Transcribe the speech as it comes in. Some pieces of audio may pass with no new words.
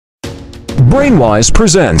brainYs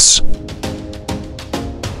presents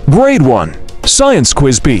Grade 1 Science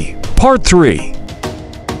Quiz B, Part 3.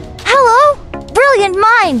 Hello, brilliant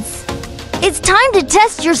minds! It's time to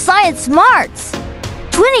test your science smarts.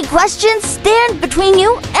 20 questions stand between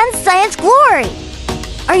you and science glory.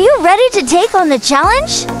 Are you ready to take on the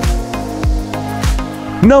challenge?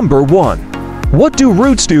 Number 1. What do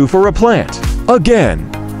roots do for a plant?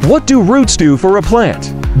 Again, what do roots do for a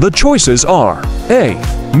plant? The choices are A.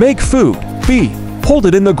 Make food. B. Hold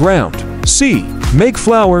it in the ground. C. Make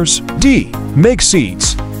flowers. D. Make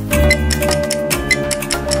seeds.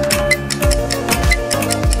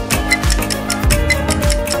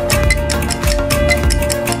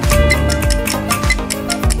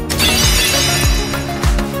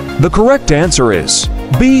 The correct answer is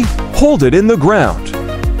B. Hold it in the ground.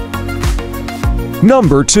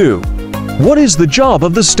 Number 2. What is the job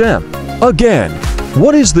of the stem? Again,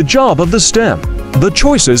 what is the job of the stem? The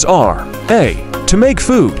choices are A. To make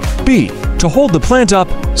food. B. To hold the plant up.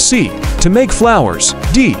 C. To make flowers.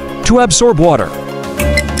 D. To absorb water.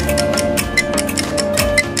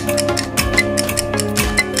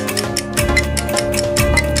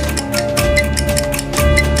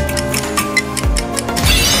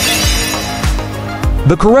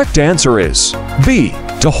 The correct answer is B.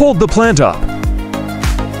 To hold the plant up.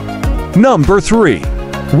 Number 3.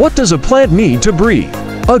 What does a plant need to breathe?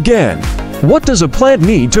 Again, what does a plant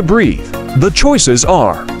need to breathe? The choices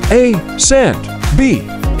are A. Sand. B.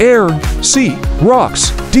 Air. C. Rocks.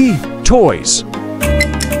 D. Toys.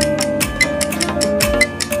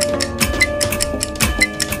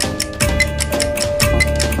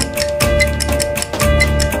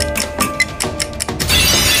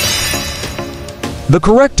 The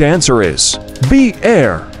correct answer is B.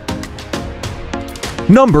 Air.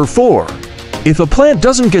 Number 4. If a plant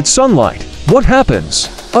doesn't get sunlight, what happens?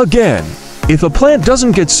 Again, if a plant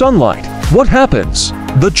doesn't get sunlight, what happens?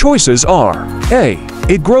 The choices are A.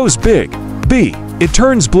 It grows big. B. It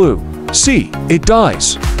turns blue. C. It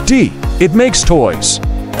dies. D. It makes toys.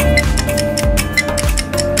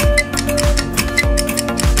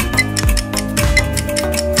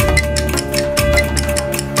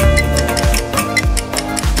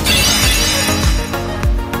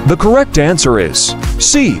 The correct answer is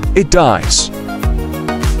C. It dies.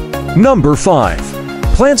 Number 5.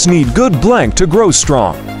 Plants need good blank to grow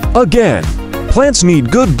strong. Again, plants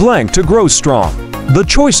need good blank to grow strong. The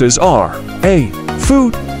choices are A.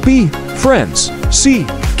 Food. B. Friends. C.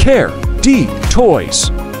 Care. D.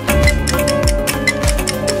 Toys.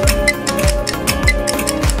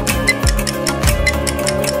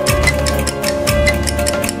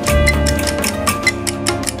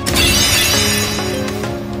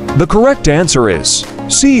 The correct answer is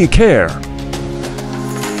C. Care.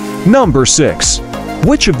 Number 6.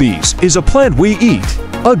 Which of these is a plant we eat?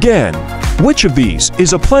 Again, which of these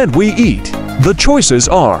is a plant we eat? The choices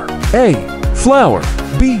are A. Flower.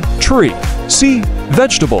 B. Tree. C.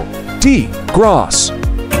 Vegetable. D. Grass.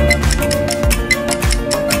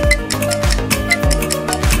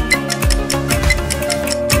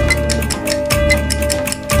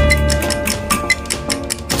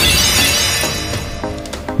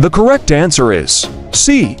 The correct answer is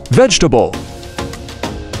C. Vegetable.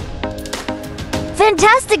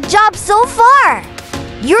 Fantastic job so far!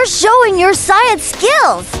 You're showing your science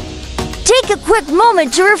skills! Take a quick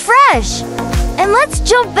moment to refresh! And let's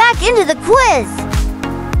jump back into the quiz!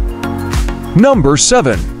 Number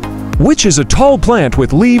 7. Which is a tall plant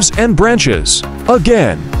with leaves and branches?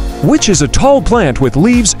 Again, which is a tall plant with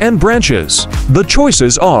leaves and branches? The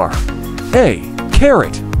choices are A.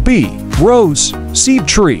 Carrot. B. Rose. C.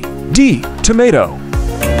 Tree. D. Tomato.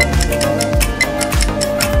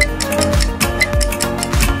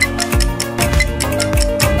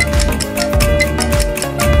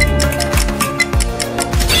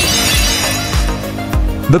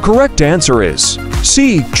 The correct answer is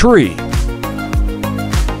C. Tree.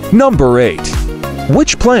 Number 8.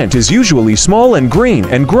 Which plant is usually small and green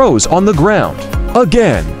and grows on the ground?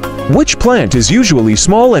 Again, which plant is usually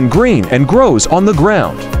small and green and grows on the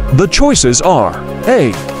ground? The choices are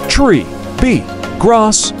A. Tree. B.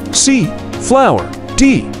 Grass. C. Flower.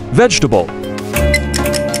 D. Vegetable.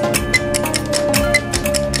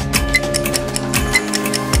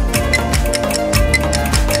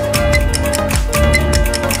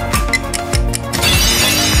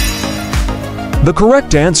 The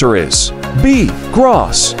correct answer is B.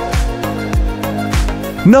 Grass.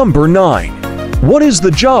 Number 9. What is the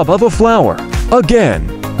job of a flower? Again,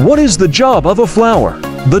 what is the job of a flower?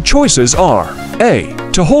 The choices are A.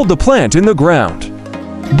 To hold the plant in the ground.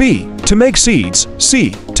 B. To make seeds. C.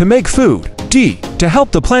 To make food. D. To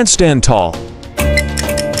help the plant stand tall.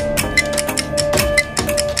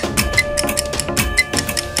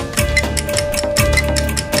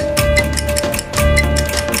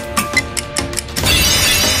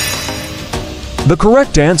 The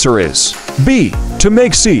correct answer is B. To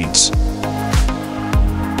make seeds.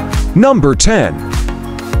 Number 10.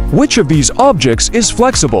 Which of these objects is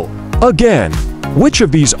flexible? Again, which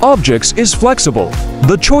of these objects is flexible?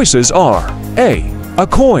 The choices are A. A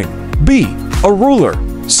coin, B. A ruler,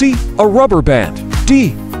 C. A rubber band,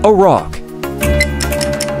 D. A rock.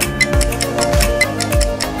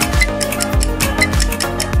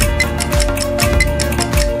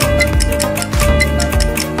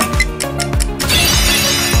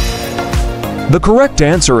 The correct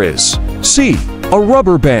answer is C. A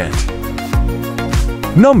rubber band.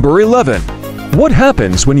 Number 11. What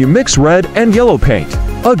happens when you mix red and yellow paint?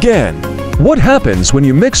 Again, what happens when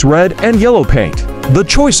you mix red and yellow paint? The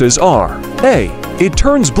choices are A. It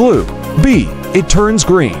turns blue, B. It turns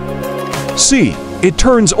green, C. It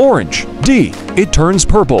turns orange, D. It turns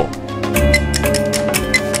purple.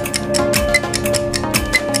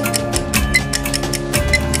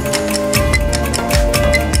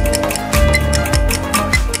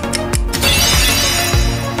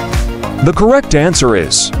 The correct answer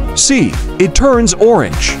is C. It turns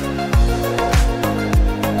orange.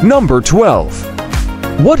 Number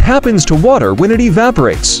 12. What happens to water when it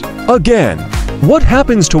evaporates? Again, what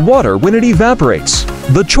happens to water when it evaporates?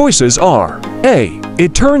 The choices are A.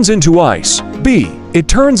 It turns into ice, B. It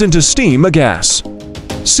turns into steam, a gas,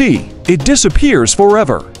 C. It disappears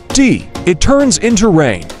forever, D. It turns into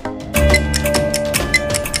rain.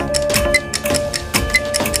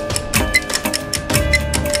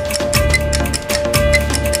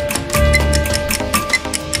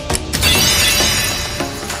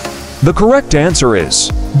 The correct answer is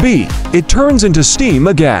B. It turns into steam,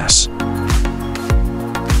 a gas.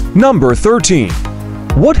 Number 13.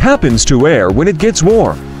 What happens to air when it gets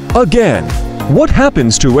warm? Again, what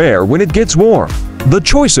happens to air when it gets warm? The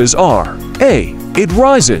choices are A. It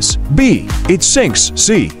rises, B. It sinks,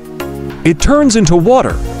 C. It turns into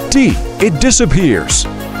water, D. It disappears.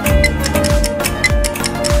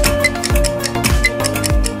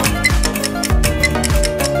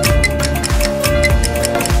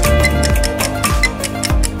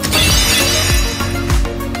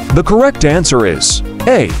 The correct answer is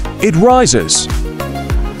A. It rises.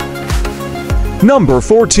 Number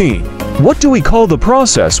 14. What do we call the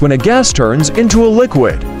process when a gas turns into a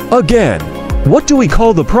liquid? Again, what do we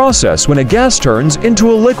call the process when a gas turns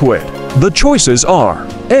into a liquid? The choices are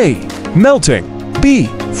A. Melting, B.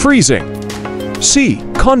 Freezing, C.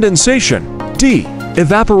 Condensation, D.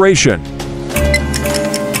 Evaporation.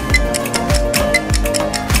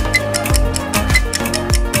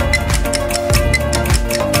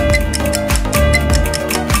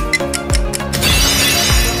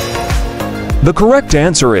 The correct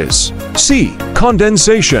answer is C.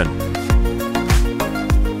 Condensation.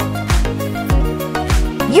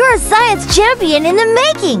 You're a science champion in the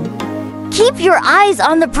making! Keep your eyes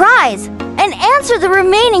on the prize and answer the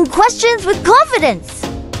remaining questions with confidence!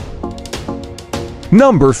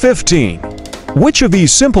 Number 15. Which of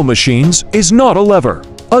these simple machines is not a lever?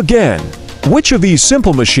 Again, which of these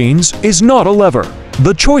simple machines is not a lever?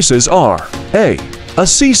 The choices are A. A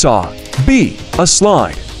seesaw, B. A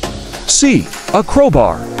slide, C. A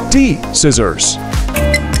crowbar, D. Scissors.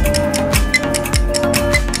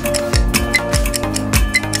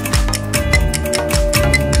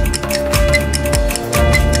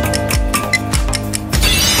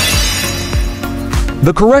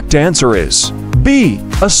 The correct answer is B.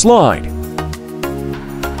 A slide.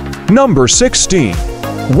 Number 16.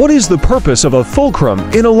 What is the purpose of a fulcrum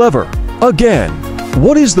in a lever? Again,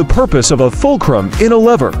 what is the purpose of a fulcrum in a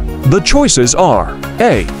lever? The choices are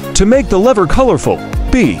A. To make the lever colorful,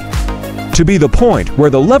 B. To be the point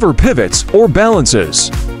where the lever pivots or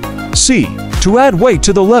balances, C. To add weight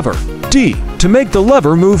to the lever, D. To make the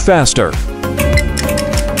lever move faster.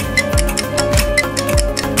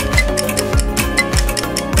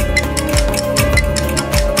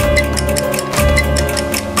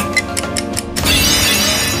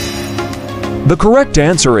 The correct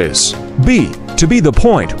answer is B. To be the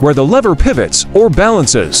point where the lever pivots or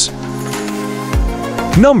balances.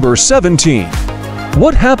 Number 17.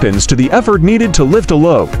 What happens to the effort needed to lift a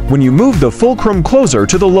load when you move the fulcrum closer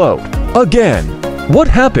to the load? Again, what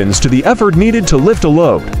happens to the effort needed to lift a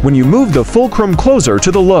load when you move the fulcrum closer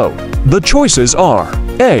to the load? The choices are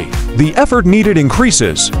A. The effort needed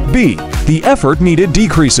increases, B. The effort needed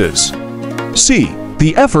decreases, C.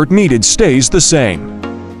 The effort needed stays the same,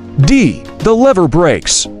 D. The lever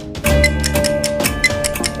breaks.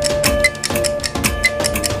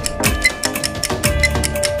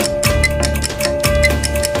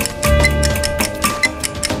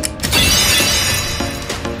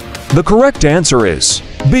 The correct answer is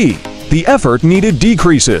B. The effort needed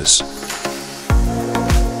decreases.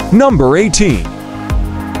 Number 18.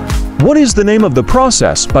 What is the name of the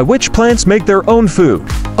process by which plants make their own food?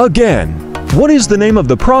 Again, what is the name of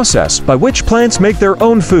the process by which plants make their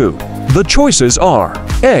own food? The choices are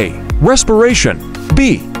A. Respiration,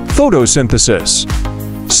 B.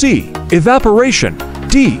 Photosynthesis, C. Evaporation,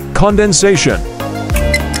 D. Condensation.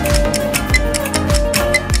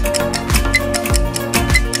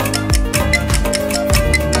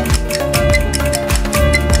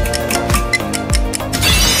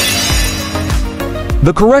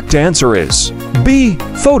 The correct answer is B.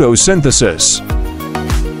 Photosynthesis.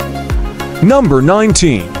 Number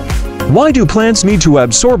 19. Why do plants need to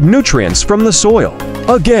absorb nutrients from the soil?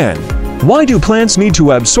 Again, why do plants need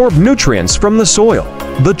to absorb nutrients from the soil?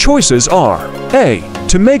 The choices are A.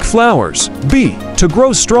 To make flowers, B. To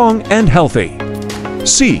grow strong and healthy,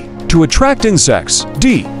 C. To attract insects,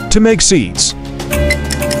 D. To make seeds.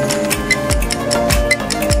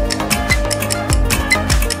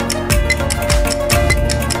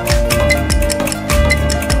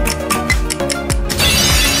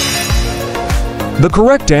 The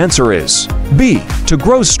correct answer is B. To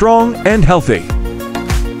grow strong and healthy.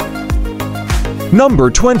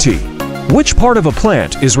 Number 20. Which part of a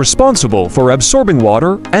plant is responsible for absorbing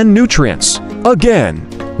water and nutrients? Again,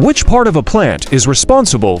 which part of a plant is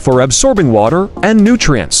responsible for absorbing water and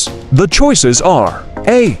nutrients? The choices are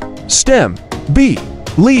A. Stem, B.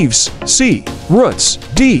 Leaves, C. Roots,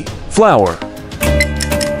 D. Flower.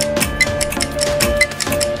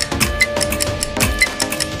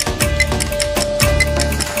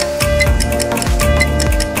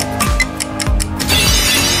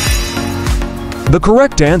 The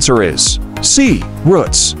correct answer is C.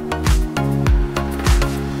 Roots.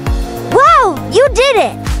 Wow, you did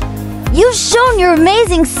it! You've shown your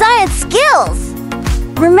amazing science skills!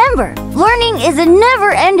 Remember, learning is a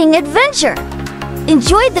never-ending adventure.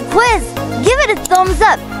 Enjoyed the quiz? Give it a thumbs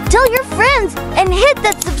up, tell your friends, and hit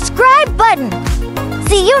that subscribe button.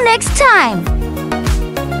 See you next time!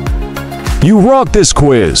 You rocked this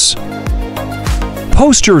quiz.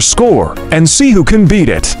 Post your score and see who can beat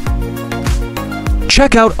it.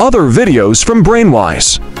 Check out other videos from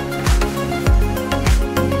brainYs.